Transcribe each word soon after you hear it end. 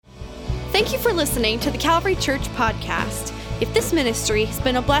Thank you for listening to the Calvary Church podcast. If this ministry has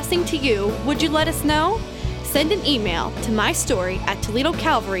been a blessing to you, would you let us know? Send an email to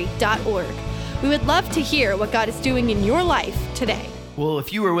mystory@toledocalvary.org. We would love to hear what God is doing in your life today. Well,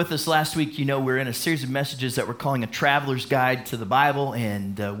 if you were with us last week, you know we're in a series of messages that we're calling a traveler's guide to the Bible,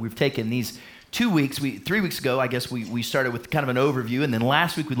 and we've taken these 2 weeks. 3 weeks ago, I guess we started with kind of an overview, and then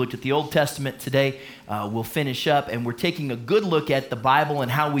last week we looked at the Old Testament. Today we'll finish up, and we're taking a good look at the Bible and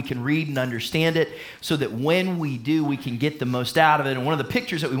how we can read and understand it so that when we do, we can get the most out of it. And one of the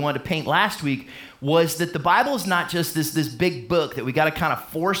pictures that we wanted to paint last week was that the Bible is not just this big book that we got to kind of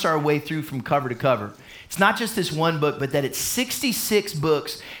force our way through from cover to cover. It's not just this one book, but that it's 66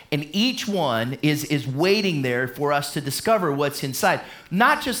 books, and each one is waiting there for us to discover what's inside.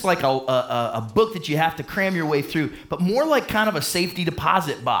 Not just like a book that you have to cram your way through, but more like kind of a safety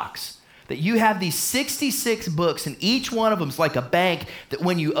deposit box. That you have these 66 books, and each one of them is like a bank that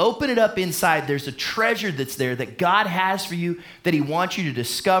when you open it up inside, there's a treasure that's there that God has for you that he wants you to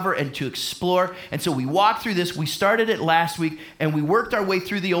discover and to explore. And so we walked through this. We started it last week, and we worked our way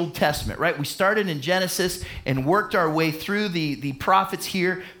through the Old Testament, right? We started in Genesis and worked our way through the prophets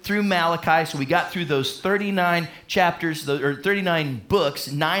here, through Malachi. So we got through those 39 chapters, or 39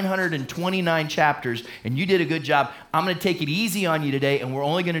 books, 929 chapters, and you did a good job. I'm going to take it easy on you today, and we're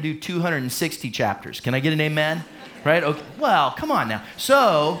only going to do 260 chapters. Can I get an amen? Right? Okay. Well, come on now.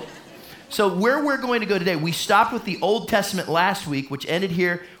 So where we're going to go today, we stopped with the Old Testament last week, which ended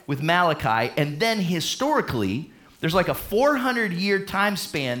here with Malachi, and then historically, there's like a 400-year time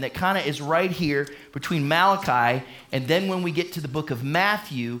span that kind of is right here between Malachi and then when we get to the book of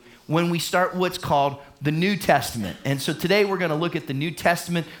Matthew, when we start what's called the New Testament. And so today we're going to look at the New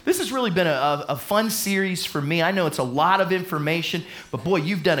Testament. This has really been a fun series for me. I know it's a lot of information, but boy,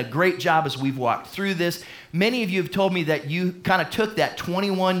 you've done a great job as we've walked through this. Many of you have told me that you kind of took that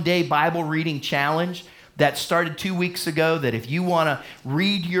 21-day Bible reading challenge that started 2 weeks ago, that if you want to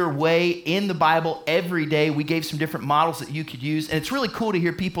read your way in the Bible every day, we gave some different models that you could use. And it's really cool to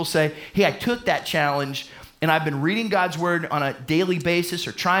hear people say, hey, I took that challenge and I've been reading God's word on a daily basis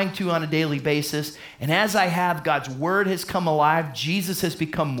or trying to on a daily basis. And as I have, God's word has come alive. Jesus has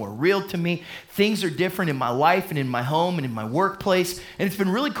become more real to me. Things are different in my life and in my home and in my workplace. And it's been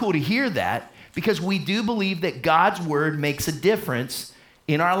really cool to hear that because we do believe that God's word makes a difference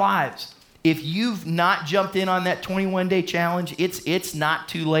in our lives. If you've not jumped in on that 21-day challenge, it's not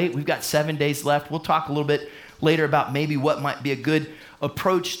too late. We've got 7 days left. We'll talk a little bit later about maybe what might be a good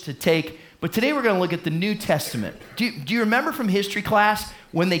approach to take. But today we're going to look at the New Testament. Do you remember from history class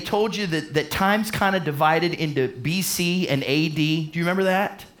when they told you that time's kind of divided into BC and AD? Do you remember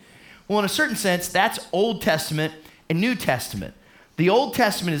that? Well, in a certain sense, that's Old Testament and New Testament. The Old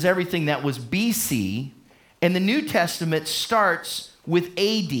Testament is everything that was BC, and the New Testament starts with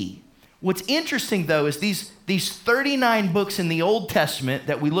AD. What's interesting, though, is these 39 books in the Old Testament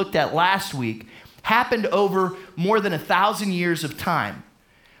that we looked at last week happened over more than 1,000 years of time.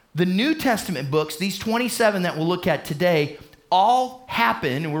 The New Testament books, these 27 that we'll look at today, all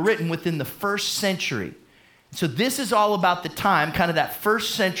happened and were written within the first century. So this is all about the time, kind of that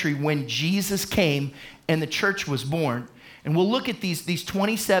first century when Jesus came and the church was born. And we'll look at these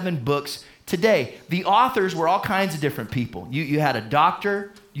 27 books today. The authors were all kinds of different people. You had a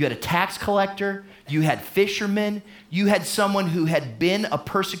doctor, you had a tax collector, you had fishermen, you had someone who had been a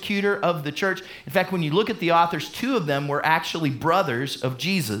persecutor of the church. In fact, when you look at the authors, 2 of them were actually brothers of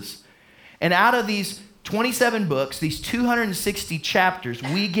Jesus. And out of these 27 books, these 260 chapters,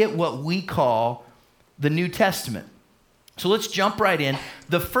 we get what we call the New Testament. So let's jump right in.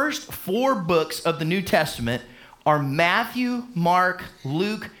 The first 4 books of the New Testament are Matthew, Mark,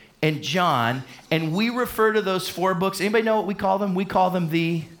 Luke, and John, and we refer to those 4 books. Anybody know what we call them? We call them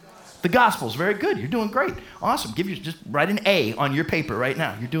the Gospels. Very good. You're doing great. Awesome. Just write an A on your paper right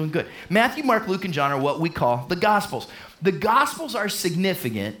now. You're doing good. Matthew, Mark, Luke, and John are what we call the Gospels. The Gospels are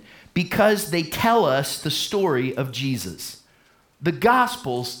significant because they tell us the story of Jesus. The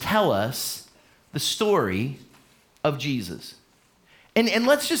Gospels tell us the story of Jesus. And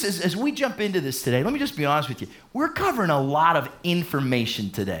let's just, as we jump into this today, let me just be honest with you. We're covering a lot of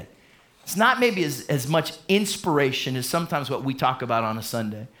information today. It's not maybe as much inspiration as sometimes what we talk about on a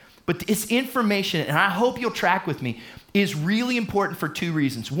Sunday. But it's information, and I hope you'll track with me, is really important for 2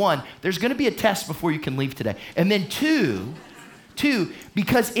 reasons. 1, there's going to be a test before you can leave today. And then two,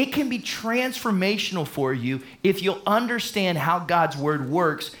 because it can be transformational for you if you'll understand how God's word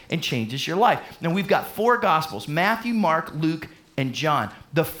works and changes your life. Now, we've got 4 Gospels, Matthew, Mark, Luke, and John.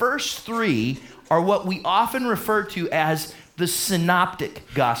 The first 3 are what we often refer to as the synoptic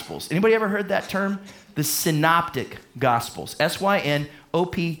gospels. Anybody ever heard that term? The synoptic gospels.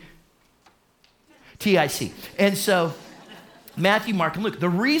 SYNOPTIC. T-I-C. And so Matthew, Mark, and Luke, the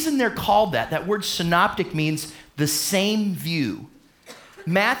reason they're called that word synoptic means the same view.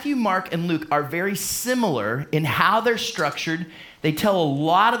 Matthew, Mark, and Luke are very similar in how they're structured. They tell a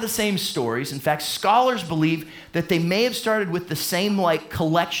lot of the same stories. In fact, scholars believe that they may have started with the same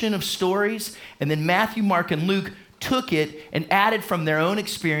collection of stories, and then Matthew, Mark, and Luke took it and added from their own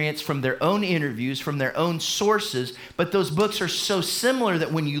experience, from their own interviews, from their own sources. But those books are so similar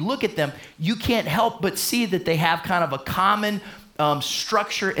that when you look at them, you can't help but see that they have kind of a common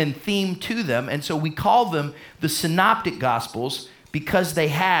structure and theme to them. And so we call them the Synoptic Gospels because they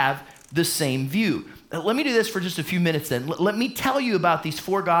have the same view. Let me do this for just a few minutes then. Let me tell you about these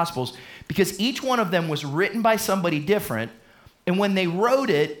 4 Gospels because each one of them was written by somebody different. And when they wrote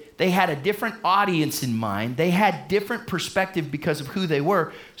it, they had a different audience in mind. They had different perspective because of who they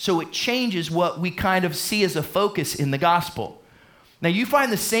were. So it changes what we kind of see as a focus in the gospel. Now you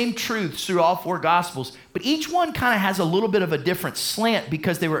find the same truths through all 4 Gospels, but each one kind of has a little bit of a different slant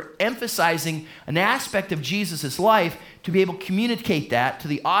because they were emphasizing an aspect of Jesus' life to be able to communicate that to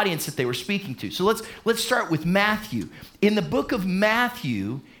the audience that they were speaking to. So let's start with Matthew. In the book of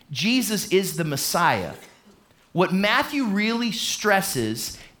Matthew, Jesus is the Messiah. What Matthew really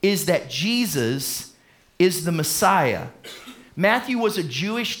stresses is that Jesus is the Messiah. Matthew was a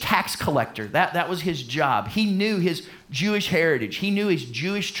Jewish tax collector. That was his job. He knew his Jewish heritage. He knew his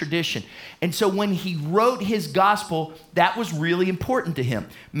Jewish tradition. And so when he wrote his gospel, that was really important to him.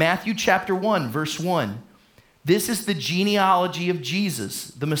 Matthew chapter 1, verse 1. This is the genealogy of Jesus,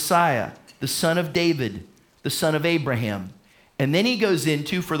 the Messiah, the son of David, the son of Abraham. And then he goes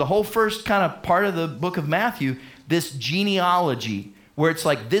into, for the whole first kind of part of the book of Matthew, this genealogy, where it's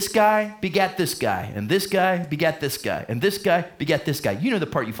like this guy begat this guy, and this guy begat this guy, and this guy begat this guy. You know the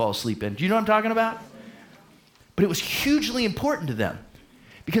part you fall asleep in. Do you know what I'm talking about? But it was hugely important to them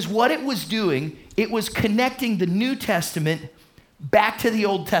because what it was doing, it was connecting the New Testament back to the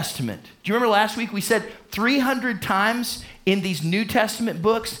Old Testament. Do you remember last week we said 300 times in these New Testament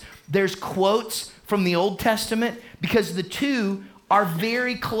books, there's quotes from the Old Testament because the two are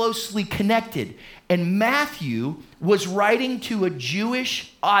very closely connected. And Matthew was writing to a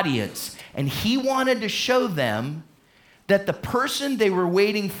Jewish audience, and he wanted to show them that the person they were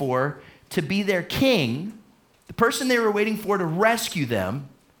waiting for to be their king, the person they were waiting for to rescue them,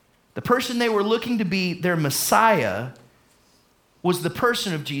 the person they were looking to be their Messiah, was the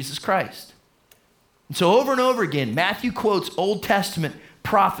person of Jesus Christ. And so over and over again, Matthew quotes Old Testament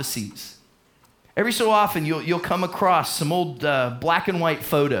prophecies. Every so often, you'll come across some old black and white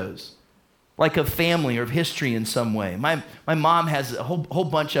photos, like of family or of history in some way. My mom has a whole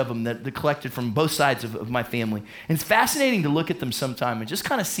bunch of them that collected from both sides of my family. And it's fascinating to look at them sometime and just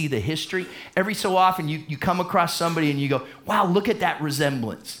kind of see the history. Every so often, you come across somebody and you go, wow, look at that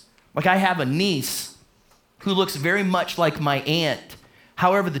resemblance. Like I have a niece who looks very much like my aunt.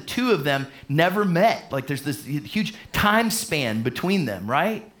 However, the two of them never met. Like there's this huge time span between them,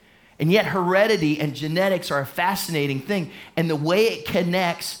 right? And yet heredity and genetics are a fascinating thing. And the way it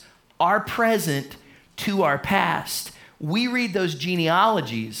connects our present to our past. We read those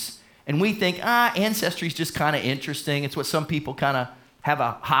genealogies and we think, ancestry is just kind of interesting. It's what some people kind of have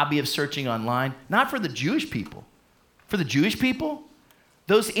a hobby of searching online. Not for the Jewish people. For the Jewish people,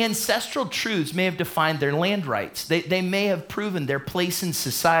 those ancestral truths may have defined their land rights. They may have proven their place in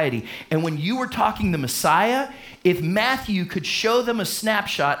society. And when you were talking the Messiah, if Matthew could show them a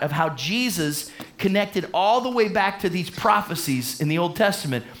snapshot of how Jesus connected all the way back to these prophecies in the Old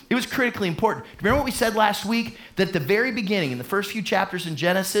Testament, it was critically important. Remember what we said last week? That at the very beginning, in the first few chapters in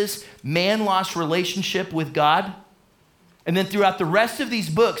Genesis, man lost relationship with God. And then throughout the rest of these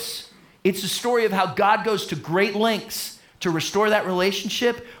books, it's a story of how God goes to great lengths to restore that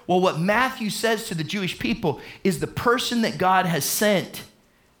relationship. Well, what Matthew says to the Jewish people is the person that God has sent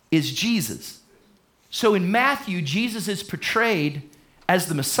is Jesus. So in Matthew, Jesus is portrayed as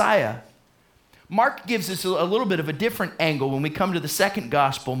the Messiah. Mark gives us a little bit of a different angle when we come to the second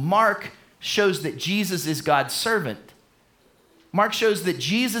gospel. Mark shows that Jesus is God's servant. Mark shows that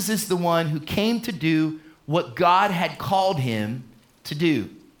Jesus is the one who came to do what God had called him to do.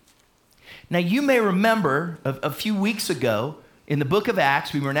 Now, you may remember a few weeks ago in the book of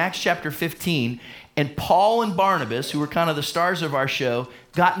Acts, we were in Acts chapter 15, and Paul and Barnabas, who were kind of the stars of our show,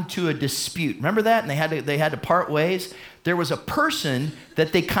 got into a dispute. Remember that? And they had to part ways. There was a person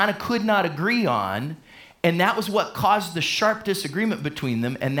that they kind of could not agree on, and that was what caused the sharp disagreement between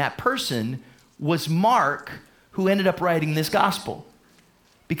them, and that person was Mark, who ended up writing this gospel.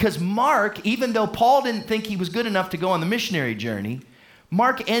 Because Mark, even though Paul didn't think he was good enough to go on the missionary journey,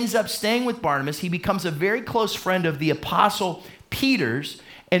 Mark ends up staying with Barnabas. He becomes a very close friend of the apostle Peter's,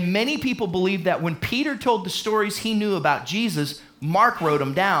 And many people believe that when Peter told the stories he knew about Jesus, Mark wrote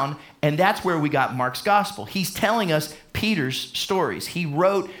them down, and that's where we got Mark's gospel. He's telling us Peter's stories. He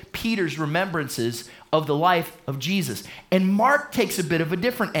wrote Peter's remembrances of the life of Jesus. And Mark takes a bit of a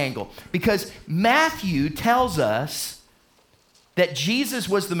different angle because Matthew tells us that Jesus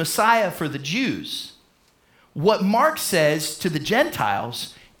was the Messiah for the Jews. What Mark says to the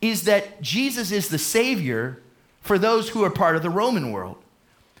Gentiles is that Jesus is the Savior for those who are part of the Roman world.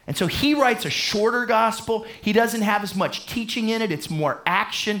 And so he writes a shorter gospel. He doesn't have as much teaching in it. It's more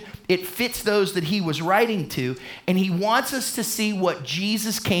action. It fits those that he was writing to. And he wants us to see what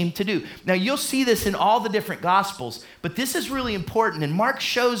Jesus came to do. Now, you'll see this in all the different gospels, but this is really important. And Mark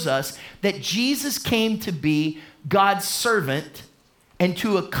shows us that Jesus came to be God's servant and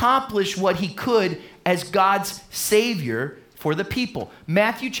to accomplish what he could as God's Savior for the people.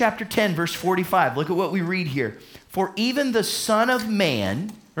 Matthew chapter 10, verse 45. Look at what we read here. For even the Son of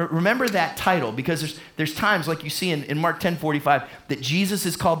Man... Remember that title, because there's times, like you see in Mark 10:45, that Jesus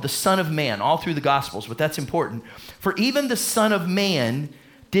is called the Son of Man all through the Gospels, but that's important. For even the Son of Man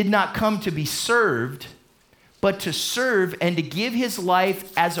did not come to be served, but to serve and to give his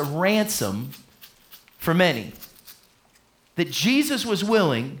life as a ransom for many. That Jesus was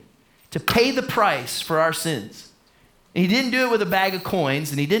willing to pay the price for our sins. And he didn't do it with a bag of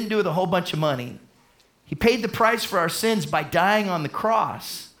coins, and he didn't do it with a whole bunch of money. He paid the price for our sins by dying on the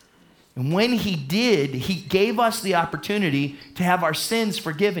cross. And when he did, he gave us the opportunity to have our sins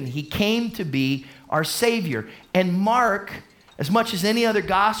forgiven. He came to be our Savior. And Mark, as much as any other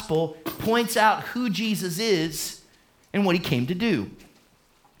gospel, points out who Jesus is and what he came to do.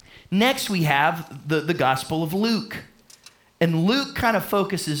 Next, we have the Gospel of Luke. And Luke kind of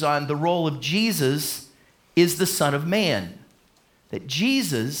focuses on the role of Jesus is the Son of Man. That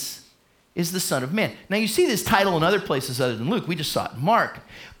Jesus is the Son of Man. Now, you see this title in other places other than Luke. We just saw it in Mark.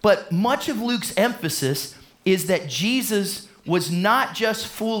 But much of Luke's emphasis is that Jesus was not just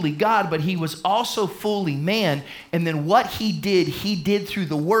fully God, but he was also fully man. And then what he did through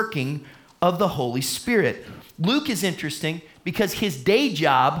the working of the Holy Spirit. Luke is interesting because his day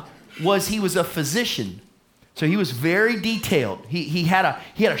job was he was a physician. So he was very detailed. He had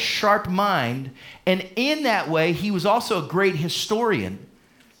a sharp mind. And in that way, he was also a great historian.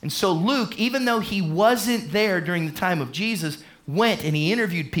 And so Luke, even though he wasn't there during the time of Jesus, went and he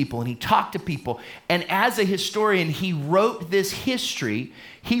interviewed people and he talked to people. And as a historian, he wrote this history.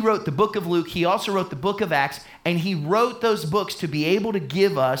 He wrote the book of Luke. He also wrote the book of Acts. And he wrote those books to be able to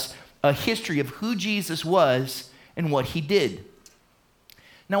give us a history of who Jesus was and what he did.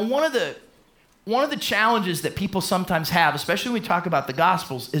 Now, one of the challenges that people sometimes have, especially when we talk about the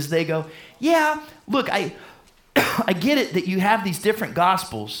Gospels, is they go, yeah, look, I get it that you have these different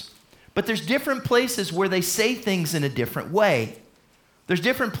Gospels, but there's different places where they say things in a different way. There's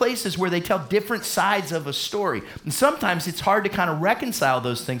different places where they tell different sides of a story. And sometimes it's hard to kind of reconcile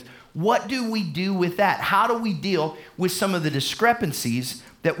those things. What do we do with that? How do we deal with some of the discrepancies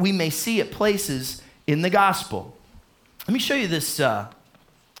that we may see at places in the Gospel? Let me show you this.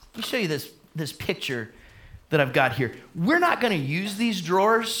 This picture that I've got here. We're not going to use these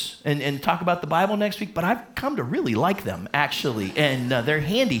drawers and talk about the Bible next week, but I've come to really like them, actually, and they're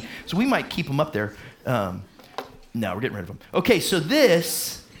handy, so we might keep them up there. No, we're getting rid of them. Okay, so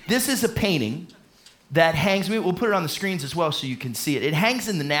this is a painting that hangs, we'll put it on the screens as well so you can see it. It hangs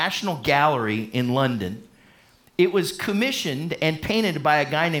in the National Gallery in London. It was commissioned and painted by a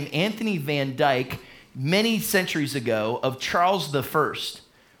guy named Anthony van Dyck many centuries ago of Charles I.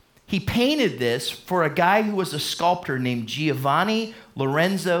 He painted this for a guy who was a sculptor named Giovanni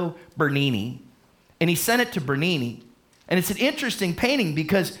Lorenzo Bernini, and he sent it to Bernini. And it's an interesting painting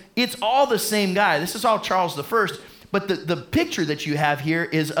because it's all the same guy. This is all Charles I, but the picture that you have here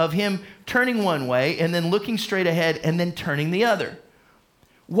is of him turning one way and then looking straight ahead and then turning the other.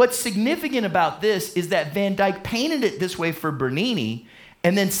 What's significant about this is that Van Dyck painted it this way for Bernini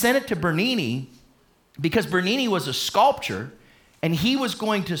and then sent it to Bernini because Bernini was a sculptor and he was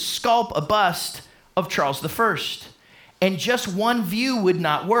going to sculpt a bust of Charles I. And just one view would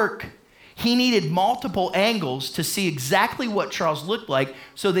not work. He needed multiple angles to see exactly what Charles looked like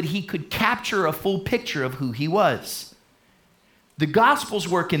so that he could capture a full picture of who he was. The Gospels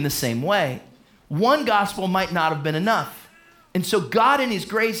work in the same way. One gospel might not have been enough. And so God in his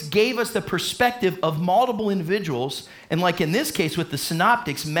grace gave us the perspective of multiple individuals. And like in this case with the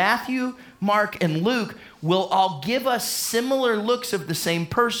synoptics, Matthew, Mark, and Luke will all give us similar looks of the same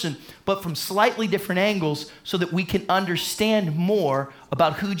person, but from slightly different angles so that we can understand more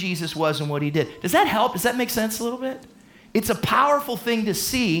about who Jesus was and what he did. Does that help? Does that make sense a little bit? It's a powerful thing to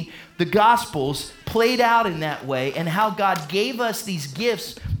see the Gospels played out in that way and how God gave us these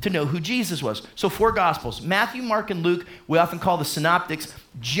gifts to know who Jesus was. So 4 Gospels, Matthew, Mark, and Luke, we often call the synoptics.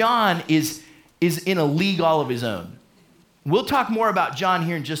 John is in a league all of his own. We'll talk more about John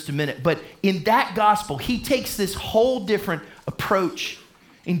here in just a minute, but in that gospel, he takes this whole different approach.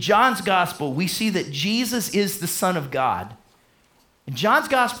 In John's gospel, we see that Jesus is the Son of God. And John's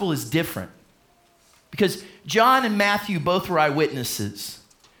gospel is different because John and Matthew both were eyewitnesses.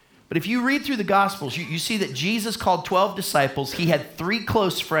 But if you read through the gospels, you see that Jesus called 12 disciples. He had 3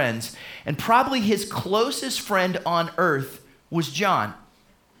 close friends, and probably his closest friend on earth was John.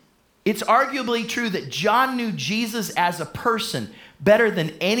 It's arguably true that John knew Jesus as a person better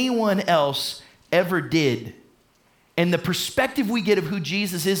than anyone else ever did. And the perspective we get of who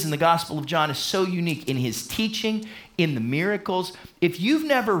Jesus is in the Gospel of John is so unique in his teaching, in the miracles. If you've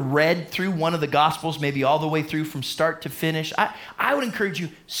never read through one of the Gospels, maybe all the way through from start to finish, I would encourage you,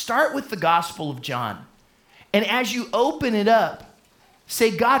 start with the Gospel of John. And as you open it up,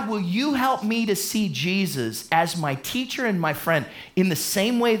 say, God, will you help me to see Jesus as my teacher and my friend in the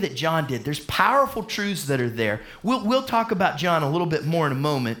same way that John did? There's powerful truths that are there. We'll talk about John a little bit more in a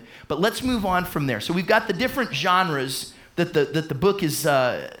moment, but let's move on from there. So we've got the different genres that the book is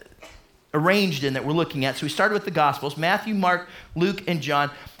arranged in that we're looking at. So we started with the Gospels, Matthew, Mark, Luke, and John.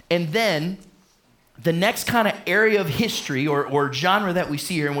 And then the next kind of area of history or genre that we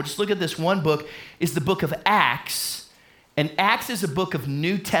see here, and we'll just look at this one book, is the book of Acts. And Acts is a book of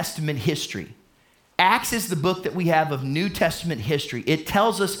New Testament history. Acts is the book that we have of New Testament history. It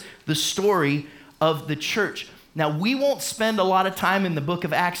tells us the story of the church. Now, we won't spend a lot of time in the book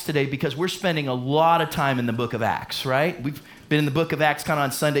of Acts today because we're spending a lot of time in the book of Acts, right? We've been in the book of Acts kind of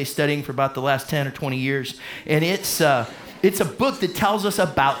on Sunday studying for about the last 10 or 20 years. And it's a book that tells us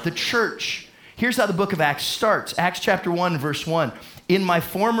about the church. Here's how the book of Acts starts. Acts chapter 1, verse 1. In my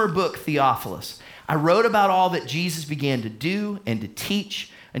former book, Theophilus, I wrote about all that Jesus began to do and to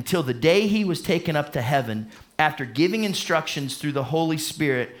teach until the day he was taken up to heaven after giving instructions through the Holy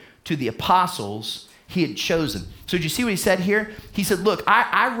Spirit to the apostles he had chosen. So did you see what he said here? He said, look,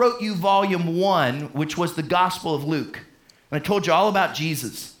 I wrote you volume 1, which was the Gospel of Luke. And I told you all about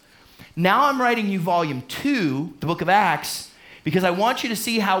Jesus. Now I'm writing you volume 2, the book of Acts, because I want you to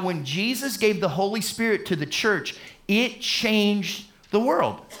see how when Jesus gave the Holy Spirit to the church, it changed the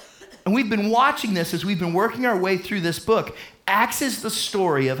world. And we've been watching this as we've been working our way through this book. Acts is the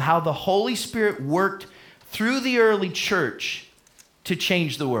story of how the Holy Spirit worked through the early church to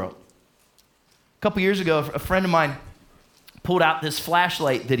change the world. A couple years ago, a friend of mine pulled out this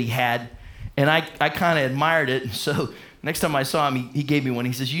flashlight that he had, and I kind of admired it. And so next time I saw him, he gave me one.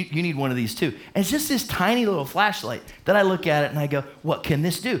 He says, you need one of these too. And it's just this tiny little flashlight that I look at it and I go, what can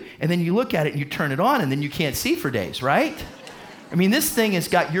this do? And then you look at it and you turn it on and then you can't see for days, right? I mean, this thing has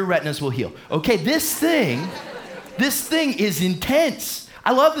got your retinas will heal. Okay, this thing is intense.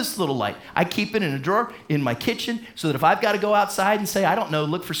 I love this little light. I keep it in a drawer in my kitchen so that if I've got to go outside and say, I don't know,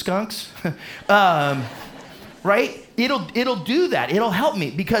 look for skunks, right? It'll do that. It'll help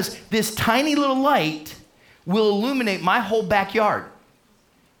me because this tiny little light will illuminate my whole backyard.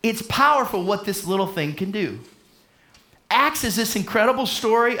 It's powerful what this little thing can do. Acts is this incredible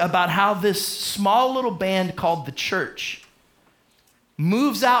story about how this small little band called the church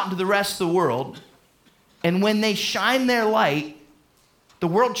moves out into the rest of the world, and when they shine their light, the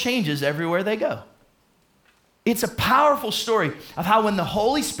world changes everywhere they go. It's a powerful story of how when the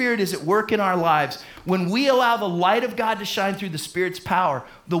Holy Spirit is at work in our lives, when we allow the light of God to shine through the Spirit's power,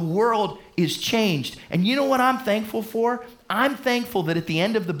 the world is changed. And you know what I'm thankful for? I'm thankful that at the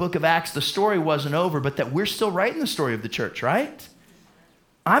end of the book of Acts, the story wasn't over, but that we're still writing the story of the church, right?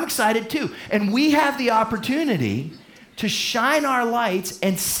 I'm excited too. And we have the opportunity to shine our lights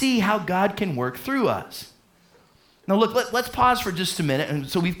and see how God can work through us. Now look, let's pause for just a minute. And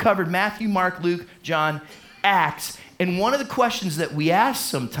so we've covered Matthew, Mark, Luke, John, Acts. And one of the questions that we ask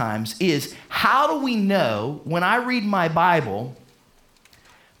sometimes is, how do we know when I read my Bible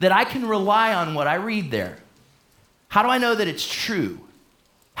that I can rely on what I read there? How do I know that it's true?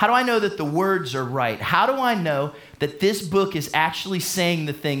 How do I know that the words are right? How do I know that this book is actually saying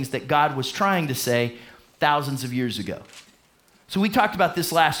the things that God was trying to say thousands of years ago? So we talked about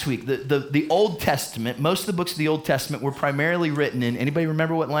this last week. The Old Testament, most of the books of the Old Testament were primarily written in, anybody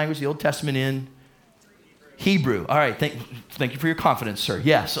remember what language the Old Testament in? Hebrew. All right, thank you for your confidence, sir.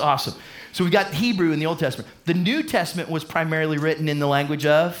 Yes, awesome. So we've got Hebrew in the Old Testament. The New Testament was primarily written in the language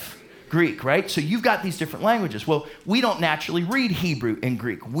of Greek, right? So you've got these different languages. Well, we don't naturally read Hebrew and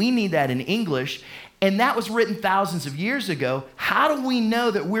Greek. We need that in English, and that was written thousands of years ago. How do we know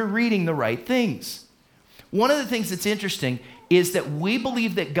that we're reading the right things? One of the things that's interesting is that we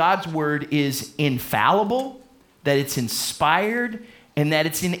believe that God's word is infallible, that it's inspired, and that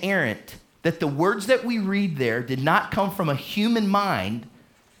it's inerrant. That the words that we read there did not come from a human mind,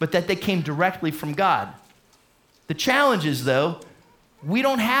 but that they came directly from God. The challenge is, though, we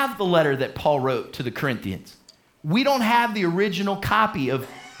don't have the letter that Paul wrote to the Corinthians. We don't have the original copy of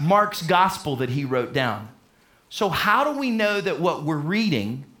Mark's gospel that he wrote down. So how do we know that what we're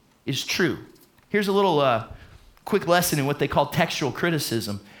reading is true? Here's a little quick lesson in what they call textual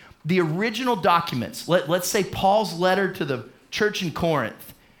criticism. The original documents, let's say Paul's letter to the church in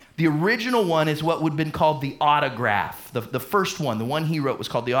Corinth, the original one is what would have been called the autograph. The first one, the one he wrote, was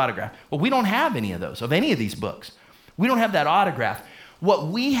called the autograph. Well, we don't have any of those, of any of these books. We don't have that autograph. What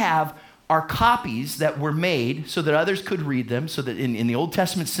we have are copies that were made so that others could read them, so that in the Old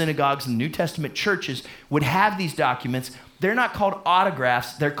Testament synagogues and New Testament churches would have these documents. They're not called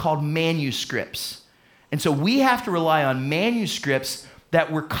autographs, they're called manuscripts. And so we have to rely on manuscripts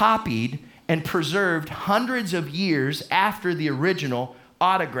that were copied and preserved hundreds of years after the original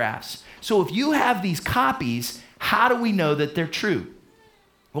autographs. So if you have these copies, how do we know that they're true?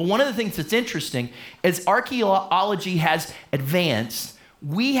 Well, one of the things that's interesting is archaeology has advanced.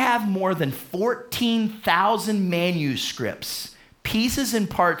 We have more than 14,000 manuscripts, pieces and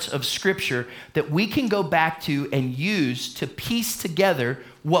parts of Scripture that we can go back to and use to piece together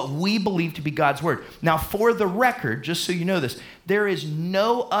what we believe to be God's Word. Now, for the record, just so you know this, there is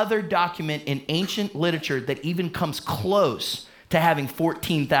no other document in ancient literature that even comes close to having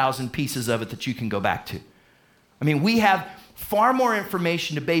 14,000 pieces of it that you can go back to. I mean, we have far more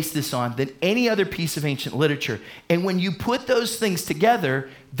information to base this on than any other piece of ancient literature. And when you put those things together,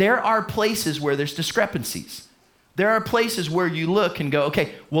 there are places where there's discrepancies. There are places where you look and go,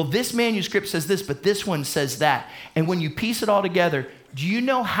 okay, well, this manuscript says this, but this one says that. And when you piece it all together, do you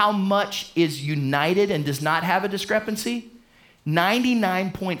know how much is united and does not have a discrepancy?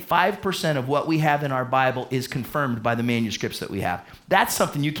 99.5% of what we have in our Bible is confirmed by the manuscripts that we have. That's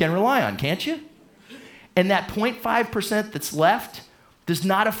something you can rely on, can't you? And that 0.5% that's left does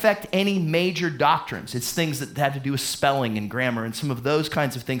not affect any major doctrines. It's things that have to do with spelling and grammar and some of those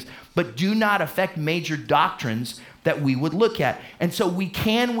kinds of things, but do not affect major doctrines that we would look at. And so we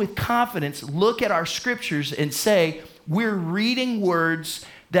can, with confidence, look at our scriptures and say, we're reading words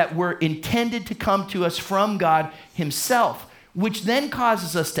that were intended to come to us from God himself, which then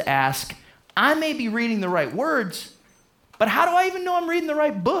causes us to ask, I may be reading the right words, but how do I even know I'm reading the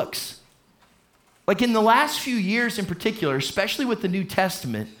right books? Like in the last few years in particular, especially with the New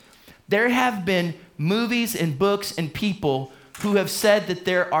Testament, there have been movies and books and people who have said that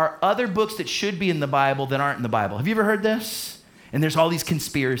there are other books that should be in the Bible that aren't in the Bible. Have you ever heard this? And there's all these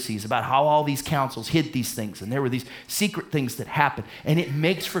conspiracies about how all these councils hid these things, and there were these secret things that happened. And it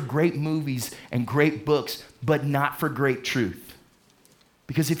makes for great movies and great books, but not for great truth.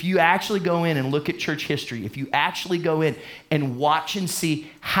 Because if you actually go in and look at church history, if you actually go in and watch and see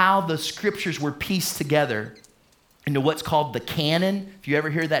how the scriptures were pieced together into what's called the canon, if you ever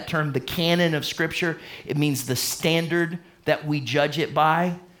hear that term, the canon of scripture, it means the standard that we judge it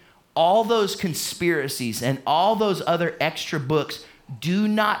by. All those conspiracies and all those other extra books do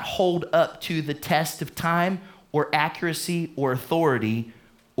not hold up to the test of time or accuracy or authority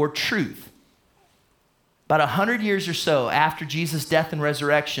or truth. About 100 years or so after Jesus' death and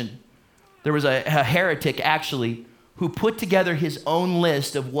resurrection, there was a heretic actually who put together his own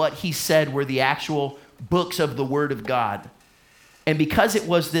list of what he said were the actual books of the Word of God. And because it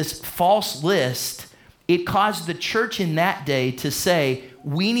was this false list, it caused the church in that day to say,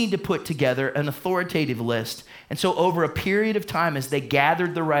 we need to put together an authoritative list. And so over a period of time, as they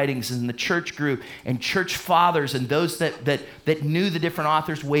gathered the writings and the church grew, and church fathers and those that knew the different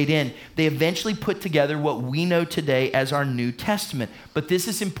authors weighed in, they eventually put together what we know today as our New Testament. But this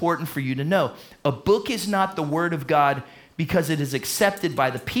is important for you to know. A book is not the Word of God because it is accepted by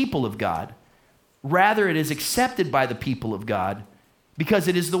the people of God. Rather, it is accepted by the people of God because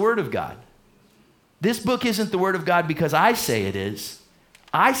it is the Word of God. This book isn't the Word of God because I say it is.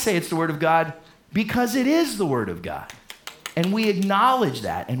 I say it's the Word of God because it is the Word of God. And we acknowledge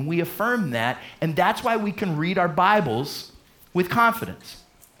that and we affirm that. And that's why we can read our Bibles with confidence.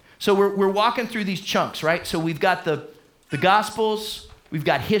 So we're walking through these chunks, right? So we've got the Gospels, we've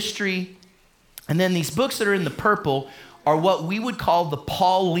got history, and then these books that are in the purple are what we would call the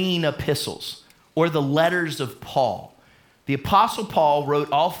Pauline epistles or the letters of Paul. The Apostle Paul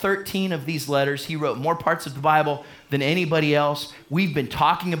wrote all 13 of these letters. He wrote more parts of the Bible than anybody else. We've been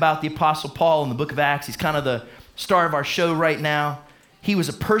talking about the Apostle Paul in the book of Acts. He's kind of the star of our show right now. He was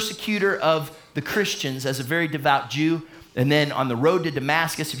a persecutor of the Christians as a very devout Jew. And then on the road to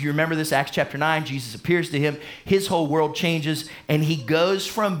Damascus, if you remember this, Acts chapter 9, Jesus appears to him. His whole world changes, and he goes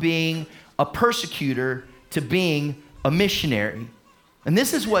from being a persecutor to being a missionary. And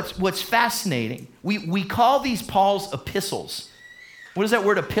this is what's fascinating. We call these Paul's epistles. What does that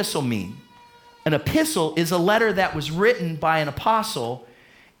word epistle mean? An epistle is a letter that was written by an apostle.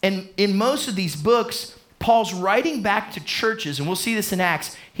 And in most of these books, Paul's writing back to churches, and we'll see this in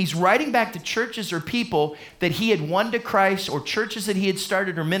Acts. He's writing back to churches or people that he had won to Christ or churches that he had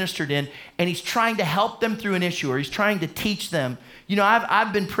started or ministered in, and he's trying to help them through an issue, or he's trying to teach them. You know,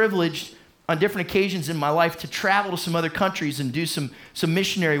 I've been privileged on different occasions in my life to travel to some other countries and do some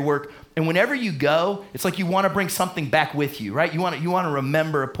missionary work. And whenever you go, it's like you want to bring something back with you, right? You want to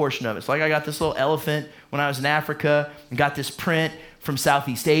remember a portion of it. It's like I got this little elephant when I was in Africa and got this print from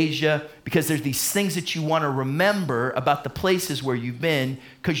Southeast Asia, because there's these things that you want to remember about the places where you've been,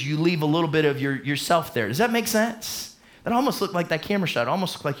 because you leave a little bit of yourself there. Does that make sense? That almost looked like that camera shot. It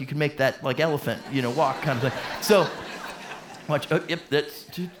almost looked like you could make that like elephant, walk kind of thing. So, watch. Oh, yep, that's.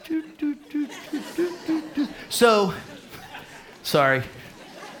 So, sorry.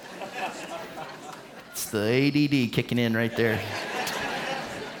 It's the ADD kicking in right there.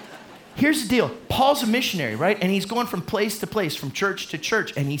 Here's the deal. Paul's a missionary, right? And he's going from place to place, from church to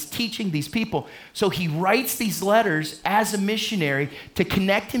church, and he's teaching these people. So he writes these letters as a missionary to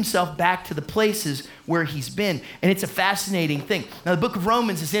connect himself back to the places where he's been. And it's a fascinating thing. Now, the book of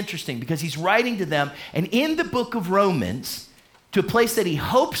Romans is interesting because he's writing to them, and in the book of Romans, to a place that he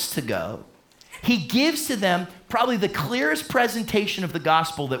hopes to go, he gives to them probably the clearest presentation of the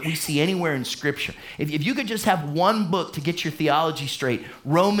gospel that we see anywhere in Scripture. If you could just have one book to get your theology straight,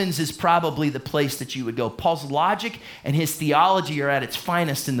 Romans is probably the place that you would go. Paul's logic and his theology are at its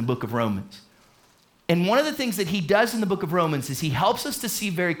finest in the book of Romans. And one of the things that he does in the book of Romans is he helps us to see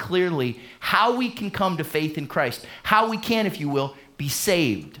very clearly how we can come to faith in Christ, how we can, if you will, be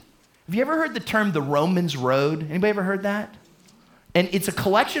saved. Have you ever heard the term the Romans Road? Anybody ever heard that? And it's a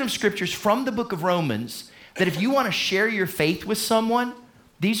collection of scriptures from the book of Romans that if you want to share your faith with someone,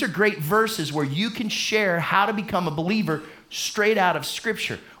 these are great verses where you can share how to become a believer straight out of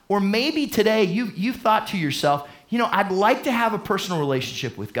Scripture. Or maybe today you've thought to yourself, I'd like to have a personal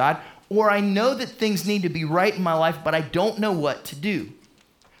relationship with God, or I know that things need to be right in my life, but I don't know what to do.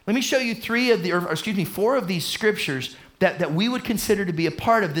 Let me show you four of these scriptures that we would consider to be a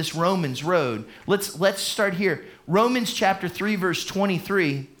part of this Romans road. Let's start here. Romans chapter 3, verse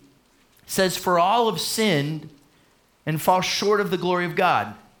 23 says, "For all have sinned and fall short of the glory of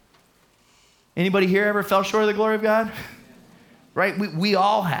God." Anybody here ever fell short of the glory of God? Right? We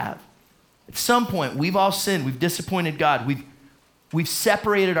all have. At some point, we've all sinned. We've disappointed God. We've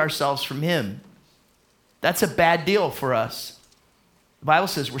separated ourselves from Him. That's a bad deal for us. The Bible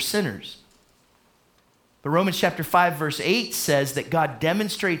says we're sinners. But Romans chapter 5, verse 8 says that God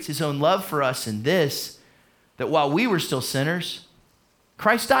demonstrates His own love for us in this, that while we were still sinners,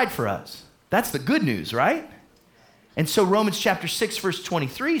 Christ died for us. That's the good news, right? And so Romans chapter 6, verse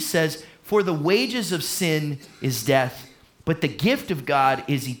 23 says, "For the wages of sin is death, but the gift of God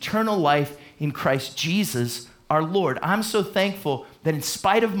is eternal life in Christ Jesus our Lord." I'm so thankful that in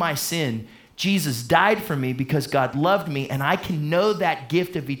spite of my sin, Jesus died for me because God loved me, and I can know that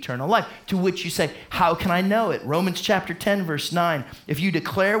gift of eternal life. To which you say, how can I know it? Romans chapter 10, verse 9, "If you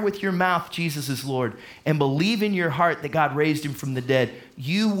declare with your mouth Jesus is Lord and believe in your heart that God raised Him from the dead,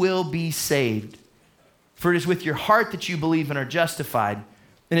 you will be saved. For it is with your heart that you believe and are justified,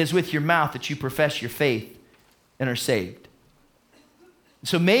 and it is with your mouth that you profess your faith and are saved."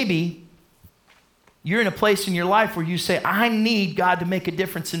 So maybe you're in a place in your life where you say, I need God to make a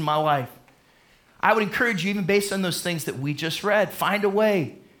difference in my life. I would encourage you, even based on those things that we just read, find a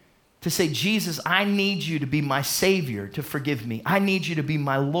way to say, Jesus, I need you to be my Savior, to forgive me. I need you to be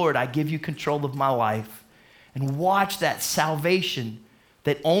my Lord. I give you control of my life. And watch that salvation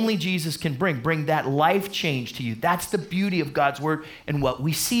that only Jesus can bring that life change to you. That's the beauty of God's word and what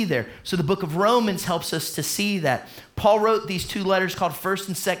we see there. So the book of Romans helps us to see that. Paul wrote these two letters called 1st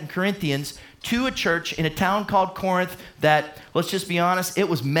and 2nd Corinthians to a church in a town called Corinth that, let's just be honest, it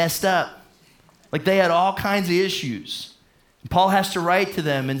was messed up. Like they had all kinds of issues. Paul has to write to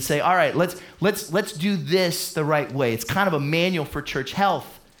them and say, all right, let's do this the right way. It's kind of a manual for church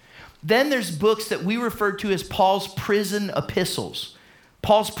health. Then there's books that we refer to as Paul's prison epistles.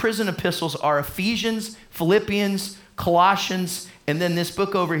 Paul's prison epistles are Ephesians, Philippians, Colossians, and then this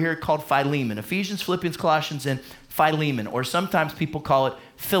book over here called Philemon. Ephesians, Philippians, Colossians, and Philemon, or sometimes people call it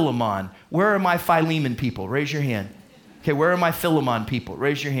Philemon. Where are my Philemon people? Raise your hand. Okay, where are my Philemon people?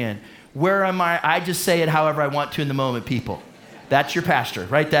 Raise your hand. Where am I just say it however I want to in the moment, people. That's your pastor,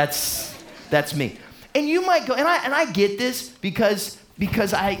 right? That's me. And you might go, and I get this because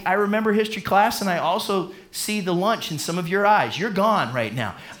I remember history class, and I also see the lunch in some of your eyes. You're gone right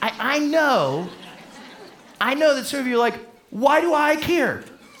now. I know that some of you are like, why do I care?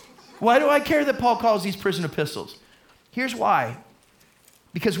 Why do I care that Paul calls these prison epistles? Here's why.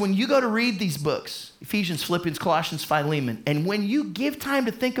 Because when you go to read these books, Ephesians, Philippians, Colossians, Philemon, and when you give time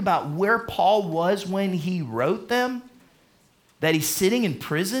to think about where Paul was when he wrote them, that he's sitting in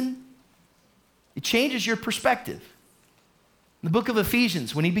prison, it changes your perspective. In the book of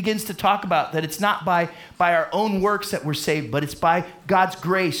Ephesians, when he begins to talk about that it's not by our own works that we're saved, but it's by God's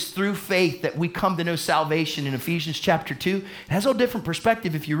grace through faith that we come to know salvation in Ephesians chapter 2, it has a different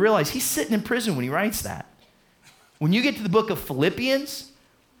perspective if you realize he's sitting in prison when he writes that. When you get to the book of Philippians,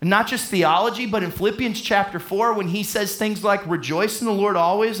 and not just theology, but in Philippians chapter 4, when he says things like, rejoice in the Lord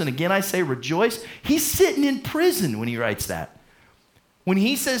always, and again I say rejoice, he's sitting in prison when he writes that. When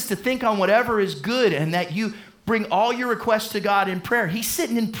he says to think on whatever is good and that you bring all your requests to God in prayer, he's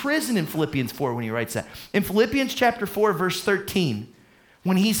sitting in prison in Philippians 4 when he writes that. In Philippians chapter 4, verse 13,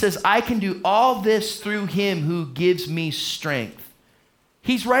 when he says, I can do all this through him who gives me strength,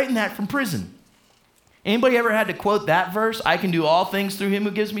 he's writing that from prison. Anybody ever had to quote that verse? I can do all things through him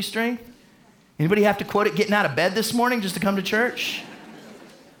who gives me strength. Anybody have to quote it getting out of bed this morning just to come to church?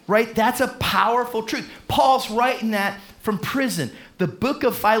 Right? That's a powerful truth. Paul's writing that from prison. The book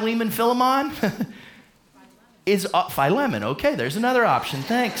of Philemon is Philemon. Okay, there's another option.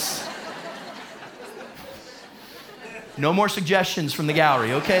 Thanks. No more suggestions from the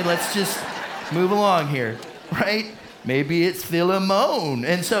gallery. Okay, let's just move along here. Right? Maybe it's Philemon.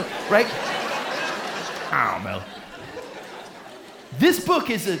 And so, right? I don't know. This book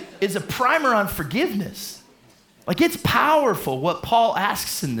is a primer on forgiveness. Like, it's powerful what Paul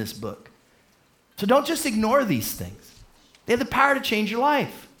asks in this book. So don't just ignore these things. They have the power to change your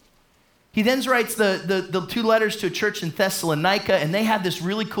life. He then writes the two letters to a church in Thessalonica, and they have this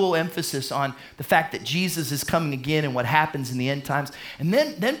really cool emphasis on the fact that Jesus is coming again and what happens in the end times. And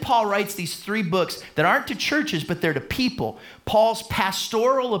then Paul writes these 3 books that aren't to churches, but they're to people. Paul's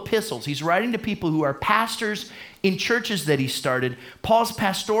pastoral epistles. He's writing to people who are pastors in churches that he started. Paul's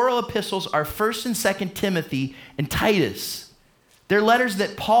pastoral epistles are 1st and 2nd Timothy and Titus. They're letters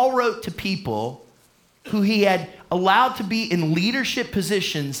that Paul wrote to people who he had allowed to be in leadership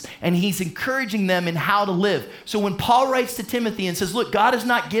positions, and he's encouraging them in how to live. So when Paul writes to Timothy and says, look, God has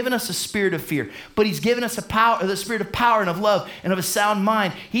not given us a spirit of fear, but he's given us the spirit of power and of love and of a sound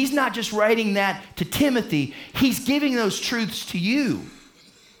mind. He's not just writing that to Timothy, he's giving those truths to you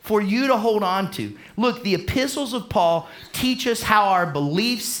for you to hold on to. Look, the epistles of Paul teach us how our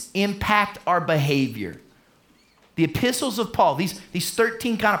beliefs impact our behavior. The epistles of Paul, these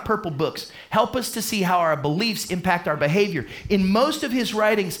 13 kind of purple books, help us to see how our beliefs impact our behavior. In most of his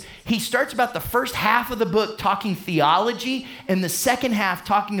writings, he starts about the first half of the book talking theology and the second half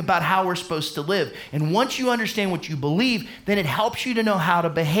talking about how we're supposed to live. And once you understand what you believe, then it helps you to know how to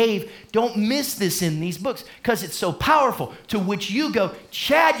behave. Don't miss this in these books because it's so powerful, to which you go,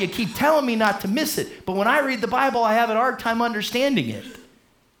 Chad, you keep telling me not to miss it. But when I read the Bible, I have a hard time understanding it.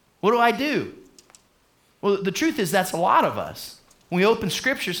 What do? Well, the truth is that's a lot of us. When we open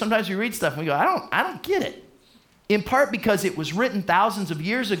scripture, sometimes we read stuff and we go, I don't get it. In part because it was written thousands of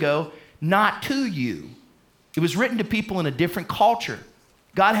years ago, not to you. It was written to people in a different culture.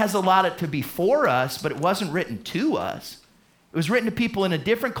 God has allowed it to be for us, but it wasn't written to us. It was written to people in a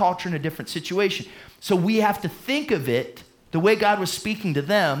different culture, in a different situation. So we have to think of it the way God was speaking to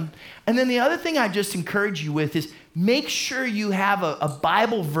them. And then the other thing I just encourage you with is make sure you have a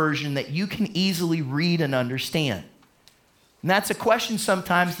Bible version that you can easily read and understand. And that's a question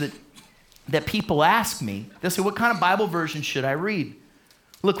sometimes that people ask me. They'll say, what kind of Bible version should I read?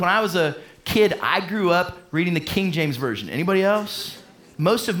 Look, when I was a kid, I grew up reading the King James Version. Anybody else?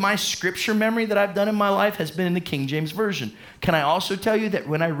 Most of my scripture memory that I've done in my life has been in the King James Version. Can I also tell you that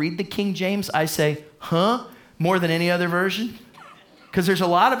when I read the King James, I say, more than any other version? Because there's a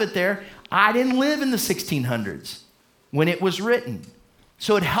lot of it there. I didn't live in the 1600s when it was written.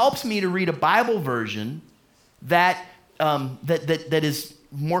 So it helps me to read a Bible version that is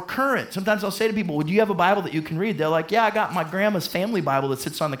more current. Sometimes I'll say to people, well, do you have a Bible that you can read? They're like, yeah, I got my grandma's family Bible that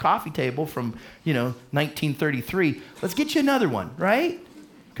sits on the coffee table from, 1933. Let's get you another one, right?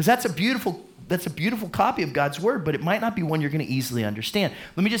 Because that's a beautiful copy of God's word, but it might not be one you're going to easily understand.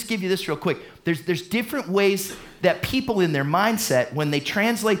 Let me just give you this real quick. There's different ways that people in their mindset, when they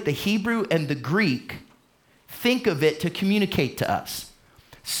translate the Hebrew and the Greek, think of it to communicate to us.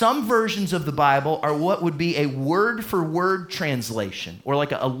 Some versions of the Bible are what would be a word-for-word translation, or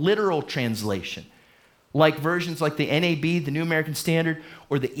like a literal translation. like versions like the NAB, the New American Standard,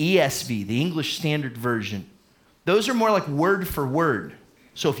 or the ESV, the English Standard Version. Those are more like word for word.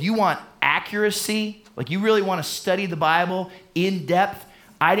 So if you want accuracy, like you really want to study the Bible in depth,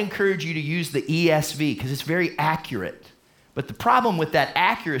 I'd encourage you to use the ESV because it's very accurate. But the problem with that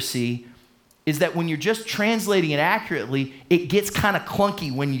accuracy is that when you're just translating it accurately, it gets kind of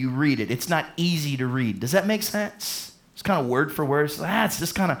clunky when you read it. It's not easy to read. Does that make sense? It's kind of word for word. It's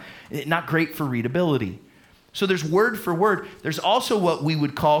just kind of not great for readability. So there's word for word. There's also what we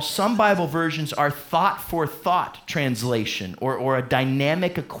would call, some Bible versions are thought for thought translation, or a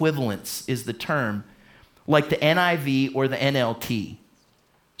dynamic equivalence is the term, like the NIV or the NLT.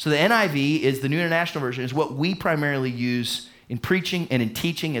 So the NIV is the New International Version, is what we primarily use in preaching and in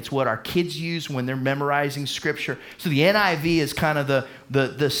teaching. It's what our kids use when they're memorizing scripture. So the NIV is kind of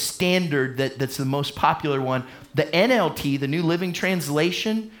the standard that's the most popular one. The NLT, the New Living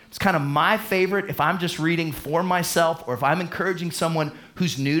Translation, it's kind of my favorite if I'm just reading for myself or if I'm encouraging someone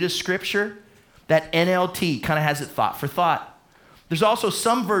who's new to scripture. That NLT kind of has it thought for thought. There's also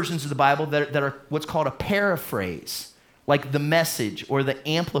some versions of the Bible that are what's called a paraphrase, like the Message or the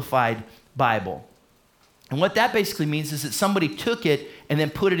Amplified Bible. And what that basically means is that somebody took it and then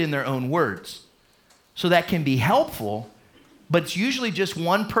put it in their own words. So that can be helpful, but it's usually just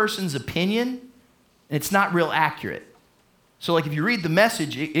one person's opinion, and it's not real accurate. So like if you read the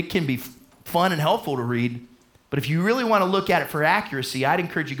Message, it can be fun and helpful to read, but if you really want to look at it for accuracy, I'd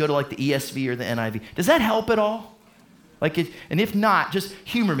encourage you to go to like the ESV or the NIV. Does that help at all? And if not, just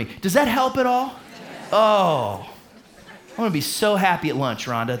humor me. Does that help at all? Yes. Oh, I'm going to be so happy at lunch,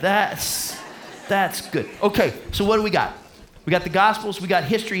 Rhonda. That's good. Okay, so what do we got? We got the Gospels, we got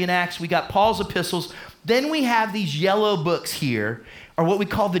history and Acts, we got Paul's epistles. Then we have these yellow books here, or what we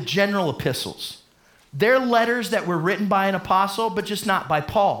call the general epistles. They're letters that were written by an apostle, but just not by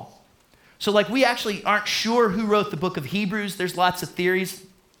Paul. So like we actually aren't sure who wrote the book of Hebrews. There's lots of theories.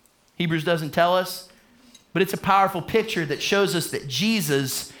 Hebrews doesn't tell us, but it's a powerful picture that shows us that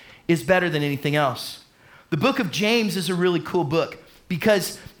Jesus is better than anything else. The book of James is a really cool book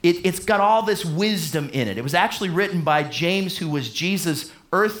because it's got all this wisdom in it. It was actually written by James, who was Jesus'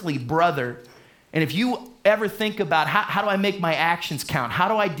 earthly brother. And if you ever think about how do I make my actions count? How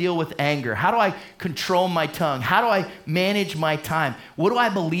do I deal with anger? How do I control my tongue? How do I manage my time? What do I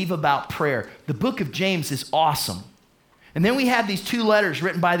believe about prayer? The book of James is awesome. And then we have these two letters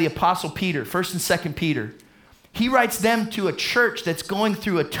written by the Apostle Peter, 1st and 2nd Peter. He writes them to a church that's going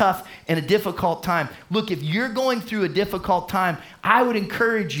through a tough and a difficult time. Look, if you're going through a difficult time, I would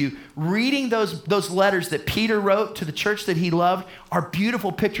encourage you, reading those letters that Peter wrote to the church that he loved are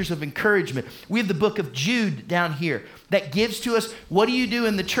beautiful pictures of encouragement. We have the book of Jude down here that gives to us, what do you do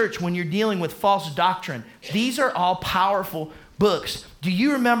in the church when you're dealing with false doctrine? These are all powerful books. Do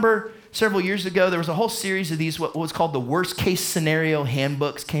you remember several years ago, there was a whole series of these, what was called the worst case scenario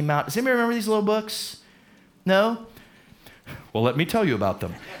handbooks came out. Does anybody remember these little books? No? Well, let me tell you about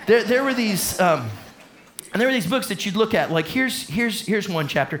them. There were these, and there were these books that you'd look at. Like here's one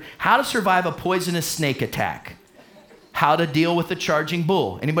chapter: How to Survive a Poisonous Snake Attack. How to Deal with a Charging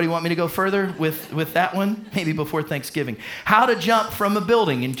Bull. Anybody want me to go further with that one? Maybe before Thanksgiving. How to Jump from a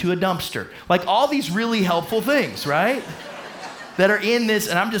Building into a Dumpster. Like all these really helpful things, right? That are in this,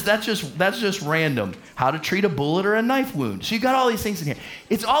 and that's just random. How to treat a bullet or a knife wound. So you got all these things in here.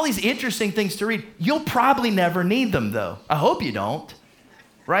 It's all these interesting things to read. You'll probably never need them though. I hope you don't,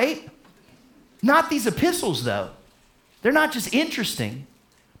 right? Not these epistles though. They're not just interesting,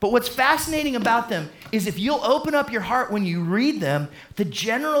 but what's fascinating about them is if you'll open up your heart when you read them, the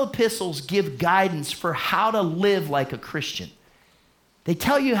general epistles give guidance for how to live like a Christian. They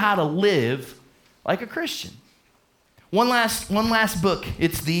tell you how to live like a Christian. One last book.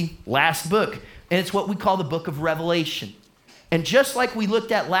 It's the last book, and it's what we call the book of Revelation. And just like we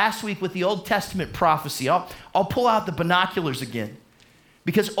looked at last week with the Old Testament prophecy, I'll pull out the binoculars again,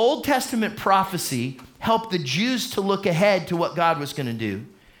 because Old Testament prophecy helped the Jews to look ahead to what God was going to do.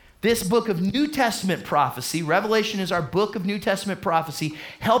 This book of New Testament prophecy, Revelation is our book of New Testament prophecy,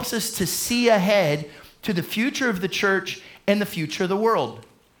 helps us to see ahead to the future of the church and the future of the world.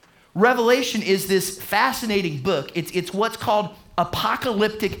 Revelation is this fascinating book. It's what's called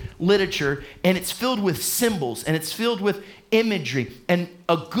apocalyptic literature, and it's filled with symbols, and it's filled with imagery. And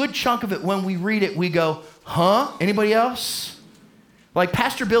a good chunk of it, when we read it, we go, huh? Anybody else? Like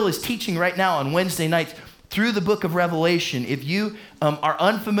Pastor Bill is teaching right now on Wednesday nights through the book of Revelation. If you are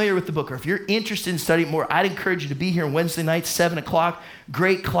unfamiliar with the book, or if you're interested in studying more, I'd encourage you to be here Wednesday nights, 7 o'clock.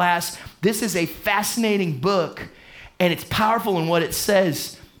 Great class. This is a fascinating book, and it's powerful in what it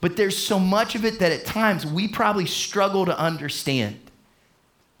says. But there's so much of it that at times we probably struggle to understand.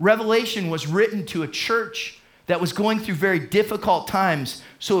 Revelation was written to a church that was going through very difficult times.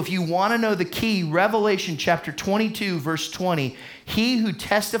 So if you want to know the key, Revelation chapter 22, verse 20, he who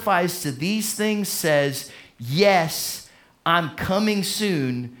testifies to these things says, yes, I'm coming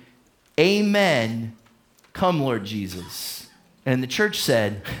soon. Amen. Come, Lord Jesus. And the church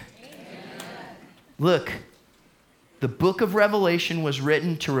said, amen. Look, the book of Revelation was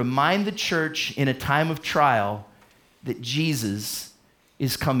written to remind the church in a time of trial that Jesus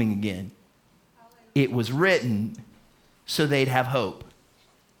is coming again. It was written so they'd have hope.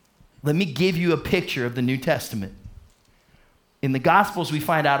 Let me give you a picture of the New Testament. In the Gospels, we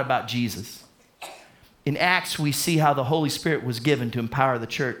find out about Jesus. In Acts, we see how the Holy Spirit was given to empower the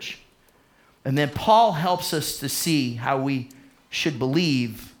church. And then Paul helps us to see how we should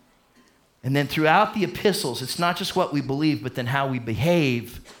believe. And then throughout the epistles, it's not just what we believe, but then how we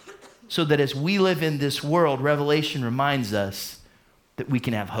behave, so that as we live in this world, Revelation reminds us that we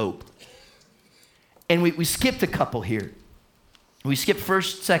can have hope. And we skipped a couple here. We skipped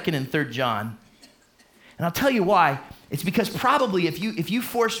 1st, 2nd, and 3rd John. And I'll tell you why. It's because probably if you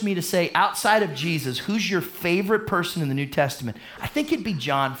forced me to say outside of Jesus, who's your favorite person in the New Testament, I think it'd be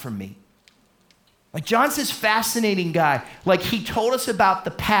John for me. Like, John's this fascinating guy. Like, he told us about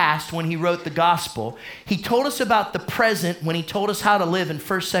the past when he wrote the gospel. He told us about the present when he told us how to live in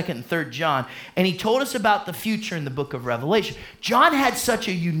 1st, 2nd, and 3rd John. And he told us about the future in the book of Revelation. John had such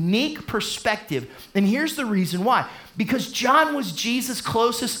a unique perspective. And here's the reason why. Because John was Jesus'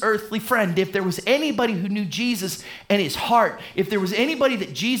 closest earthly friend. If there was anybody who knew Jesus and his heart, if there was anybody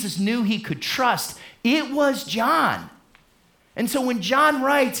that Jesus knew he could trust, it was John. And so when John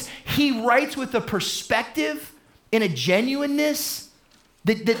writes, he writes with a perspective and a genuineness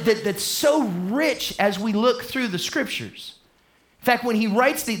that's so rich as we look through the scriptures. In fact, when he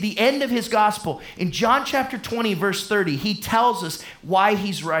writes the end of his gospel, in John chapter 20, verse 30, he tells us why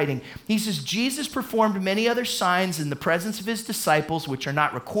he's writing. He says, Jesus performed many other signs in the presence of his disciples, which are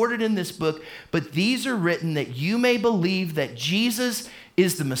not recorded in this book, but these are written that you may believe that Jesus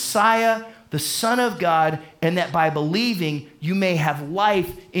is the Messiah, the Son of God, and that by believing you may have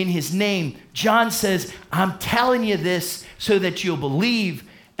life in his name. John says, I'm telling you this so that you'll believe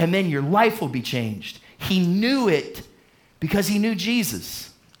and then your life will be changed. He knew it because he knew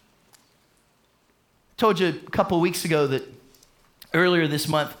Jesus. I told you a couple of weeks ago that earlier this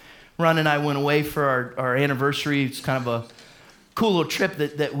month, Ron and I went away for our anniversary. It's kind of a cool little trip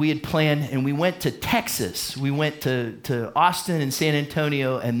that we had planned, and we went to Texas. We went to Austin and San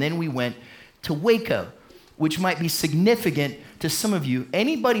Antonio, and then we went to Waco, which might be significant to some of you.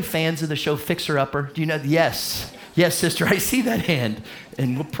 Anybody fans of the show Fixer Upper? Do you know? Yes, sister, I see that hand.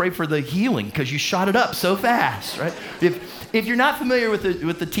 And we'll pray for the healing because you shot it up so fast, right? If you're not familiar with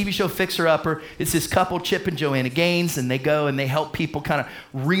the TV show Fixer Upper, it's this couple, Chip and Joanna Gaines, and they go and they help people kind of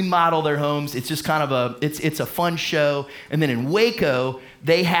remodel their homes. It's just kind of it's a fun show. And then in Waco,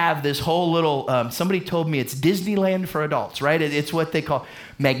 they have this whole little, somebody told me it's Disneyland for adults, right? It's what they call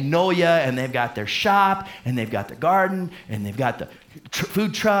Magnolia, and they've got their shop, and they've got the garden, and they've got the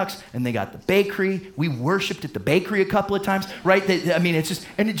food trucks, and they got the bakery. We worshiped at the bakery a couple of times, right?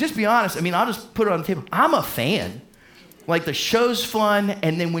 Just be honest, I'll just put it on the table. I'm a fan. Like, the show's fun,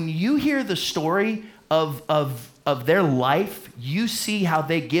 and then when you hear the story of their life, you see how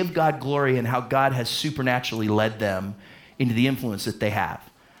they give God glory and how God has supernaturally led them into the influence that they have.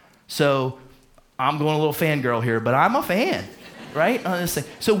 So I'm going a little fangirl here, but I'm a fan, right, on this thing.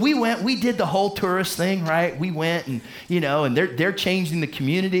 So we did the whole tourist thing, right? We went and, and they're changing the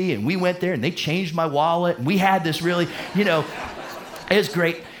community, and we went there and they changed my wallet, and we had this really, it was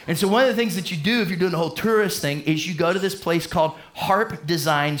great. And so one of the things that you do if you're doing the whole tourist thing is you go to this place called Harp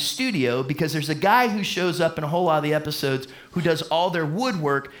Design Studio, because there's a guy who shows up in a whole lot of the episodes who does all their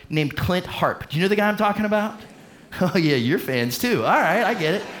woodwork named Clint Harp. Do you know the guy I'm talking about? Oh yeah, you're fans too. All right, I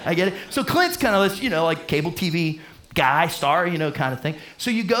get it. So Clint's kind of this, like cable TV guy, star, kind of thing. So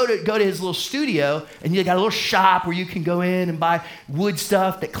you go to his little studio, and you got a little shop where you can go in and buy wood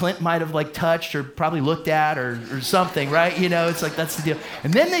stuff that Clint might have like touched or probably looked at or something, right? It's like, that's the deal.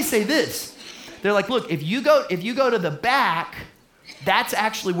 And then they say this. They're like, look, if you go to the back, that's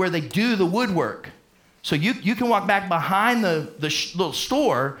actually where they do the woodwork. So you can walk back behind the little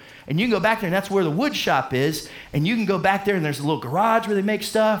store, and you can go back there, and that's where the wood shop is. And you can go back there, and there's a little garage where they make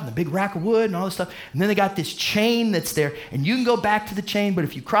stuff, and a big rack of wood and all this stuff. And then they got this chain that's there, and you can go back to the chain, but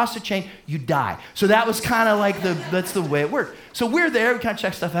if you cross the chain, you die. So that was kind of like that's the way it worked. So we're there, we kind of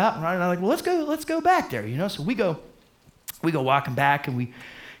check stuff out, and I'm like, well, let's go back there, So we go walking back, and we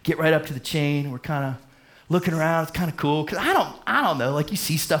get right up to the chain. We're kind of looking around. It's kind of cool. Because I don't know, like you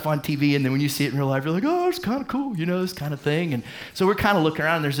see stuff on TV and then when you see it in real life, you're like, oh, it's kind of cool, this kind of thing. And so we're kind of looking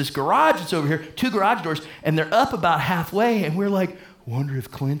around and there's this garage that's over here, 2 garage doors, and they're up about halfway. And we're like, wonder if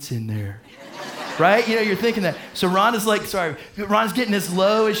Clint's in there. Right? You're thinking that. So Rhonda's getting as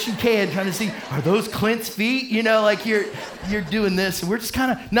low as she can, trying to see, are those Clint's feet? Like you're doing this. And we're just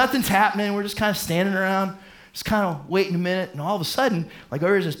kind of, nothing's happening. We're just kind of standing around, just kind of waiting a minute. And all of a sudden, like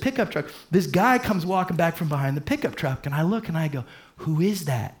there's this pickup truck. This guy comes walking back from behind the pickup truck. And I look and I go, who is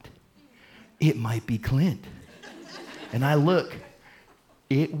that? It might be Clint. And I look,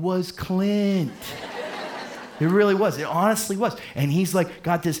 it was Clint. It really was. It honestly was. And he's like,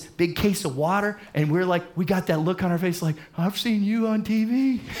 got this big case of water. And we're like, we got that look on our face like, I've seen you on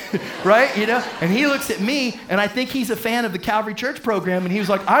TV, right? And he looks at me and I think he's a fan of the Calvary Church program. And he was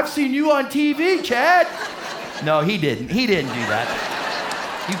like, I've seen you on TV, Chad. No, he didn't. He didn't do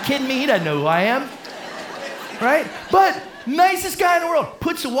that. You kidding me? He doesn't know who I am, right? But nicest guy in the world.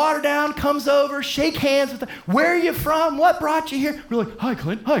 Puts the water down, comes over, shake hands with them. Where are you from? What brought you here? We're like, hi,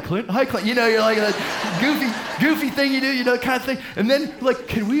 Clint. Hi, Clint. Hi, Clint. You're like that goofy thing you do, kind of thing. And then like,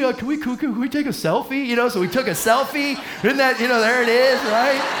 can we take a selfie? So we took a selfie. Isn't that, there it is,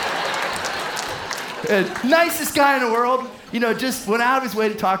 right? Nicest guy in the world. Just went out of his way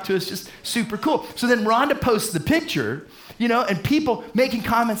to talk to us. Just super cool. So then Rhonda posts the picture. And people making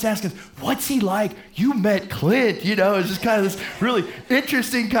comments asking, what's he like? You met Clint, it's just kind of this really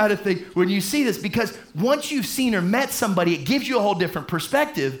interesting kind of thing when you see this, because once you've seen or met somebody, it gives you a whole different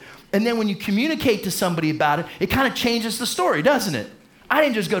perspective. And then when you communicate to somebody about it, it kind of changes the story, doesn't it? I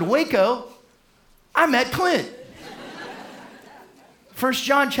didn't just go to Waco, I met Clint. 1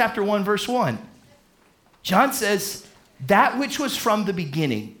 John chapter 1, verse 1. John says, that which was from the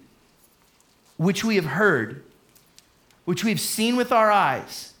beginning, which we have heard, which we have seen with our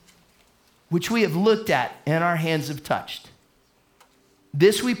eyes, which we have looked at and our hands have touched.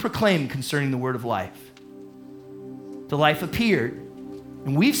 This we proclaim concerning the word of life. The life appeared,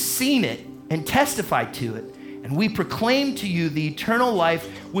 and we've seen it and testified to it, and we proclaim to you the eternal life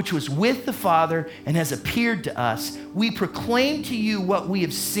which was with the Father and has appeared to us. We proclaim to you what we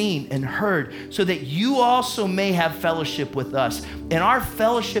have seen and heard, so that you also may have fellowship with us. And our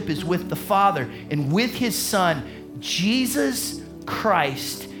fellowship is with the Father and with his Son, Jesus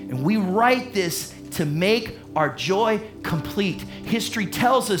Christ. And we write this to make our joy complete. History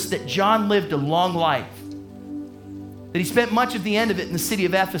tells us that John lived a long life, that he spent much of the end of it in the city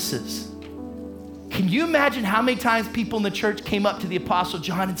of Ephesus. Can you imagine how many times people in the church came up to the Apostle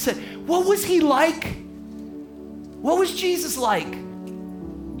John and said, what was he like? What was Jesus like?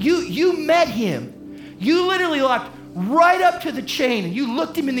 You met him. You literally walked right up to the chain and you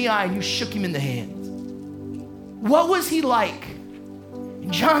looked him in the eye and you shook him in the hand. What was he like?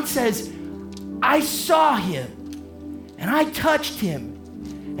 And John says, I saw him and I touched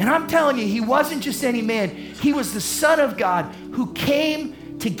him. And I'm telling you, he wasn't just any man. He was the Son of God who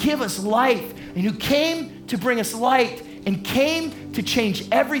came to give us life and who came to bring us light and came to change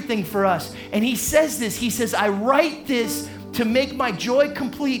everything for us. And he says this, he says, I write this to make my joy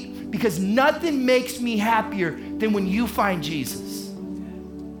complete, because nothing makes me happier than when you find Jesus.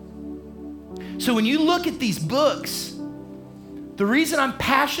 So when you look at these books, the reason I'm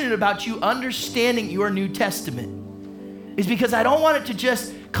passionate about you understanding your New Testament is because I don't want it to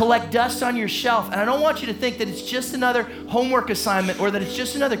just collect dust on your shelf, and I don't want you to think that it's just another homework assignment or that it's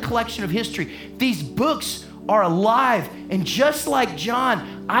just another collection of history. These books are alive, and just like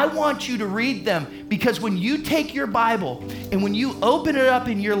John, I want you to read them, because when you take your Bible and when you open it up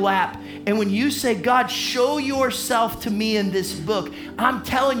in your lap and when you say, God, show yourself to me in this book, I'm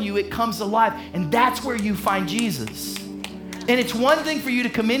telling you, it comes alive, and that's where you find Jesus. And it's one thing for you to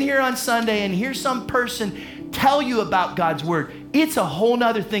come in here on Sunday and hear some person tell you about God's word. It's a whole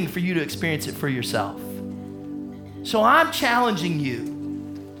nother thing for you to experience it for yourself. So I'm challenging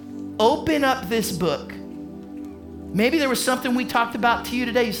you, open up this book. Maybe there was something we talked about to you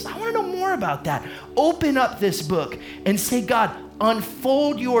today. You said, I want to know more about that. Open up this book and say, God,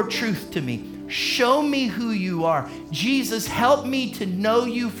 unfold your truth to me. Show me who you are. Jesus, help me to know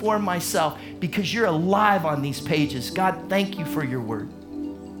you for myself, because you're alive on these pages. God, thank you for your word.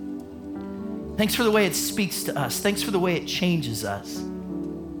 Thanks for the way it speaks to us. Thanks for the way it changes us.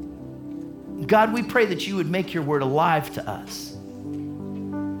 God, we pray that you would make your word alive to us.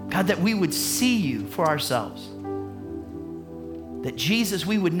 God, that we would see you for ourselves. That Jesus,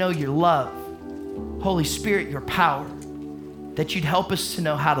 we would know your love, Holy Spirit, your power, that you'd help us to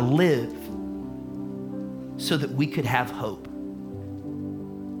know how to live so that we could have hope.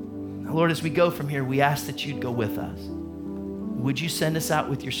 Now, Lord, as we go from here, we ask that you'd go with us. Would you send us out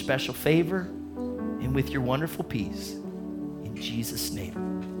with your special favor and with your wonderful peace. In Jesus'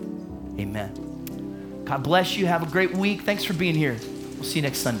 name, amen. God bless you. Have a great week. Thanks for being here. We'll see you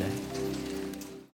next Sunday.